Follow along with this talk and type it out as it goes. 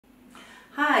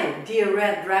Hi, dear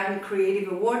Red Dragon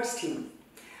Creative Awards team.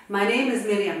 My name is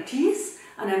Miriam Thies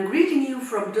and I'm greeting you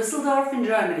from Düsseldorf in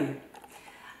Germany.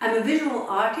 I'm a visual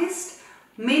artist,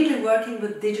 mainly working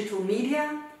with digital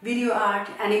media, video art,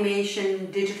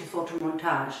 animation, digital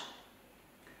photomontage.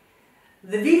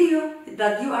 The video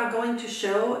that you are going to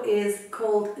show is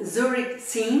called Zurich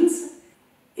Scenes.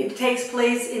 It takes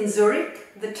place in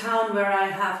Zurich, the town where I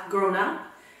have grown up.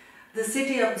 The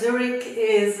city of Zurich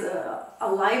is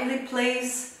a lively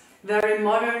place, very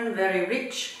modern, very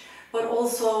rich, but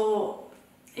also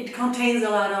it contains a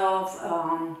lot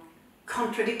of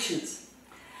contradictions.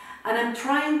 And I'm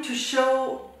trying to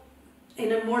show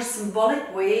in a more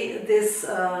symbolic way this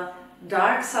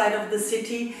dark side of the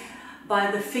city by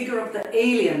the figure of the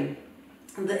alien.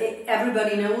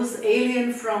 Everybody knows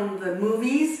Alien from the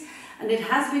movies, and it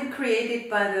has been created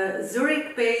by the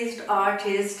Zurich-based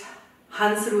artist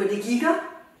Hans-Ruedi Giger.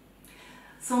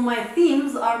 So my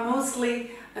themes are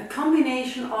mostly a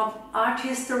combination of art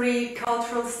history,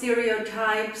 cultural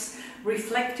stereotypes,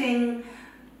 reflecting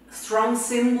strong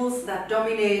symbols that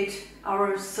dominate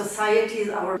our societies,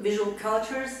 our visual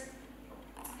cultures.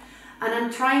 And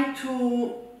I'm trying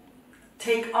to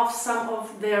take off some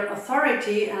of their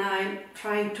authority, and I'm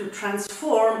trying to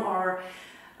transform or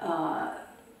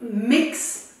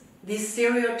mix these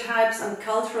stereotypes and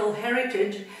cultural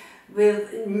heritage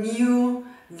with new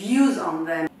views on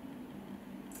them.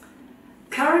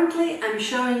 Currently I'm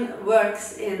showing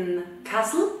works in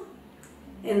Kassel,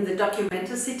 in the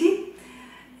Documenta City,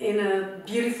 in a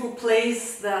beautiful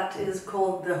place that is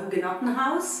called the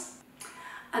Hugenottenhaus.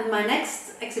 And my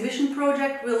next exhibition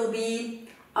project will be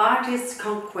Artist's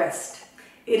Conquest.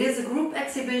 It is a group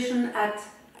exhibition at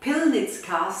Pillnitz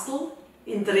Castle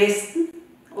in Dresden,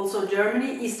 also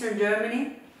Germany, Eastern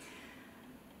Germany.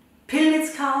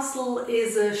 Pillnitz Castle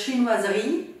is a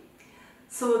chinoiserie,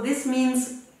 so this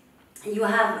means you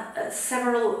have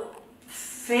several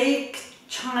fake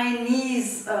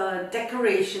Chinese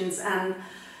decorations, and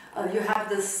you have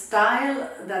the style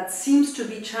that seems to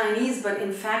be Chinese, but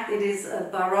in fact it is a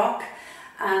Baroque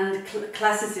and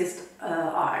classicist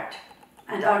art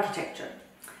and architecture.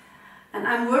 And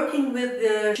I'm working with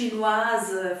the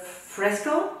Chinoise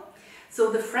fresco. So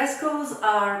the frescoes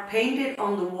are painted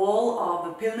on the wall of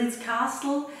a Pillnitz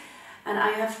castle, and I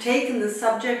have taken the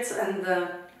subjects and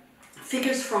the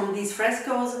figures from these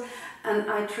frescoes and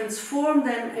I transform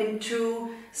them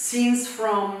into scenes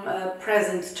from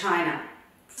present China.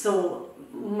 So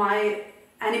my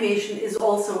animation is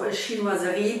also a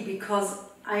chinoiserie because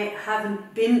I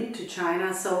haven't been to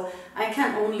China, so I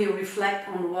can only reflect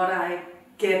on what I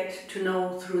get to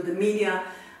know through the media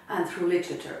and through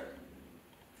literature.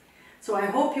 So I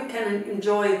hope you can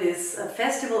enjoy this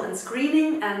festival and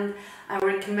screening, and I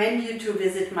recommend you to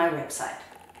visit my website.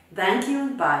 Thank you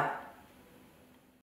and bye.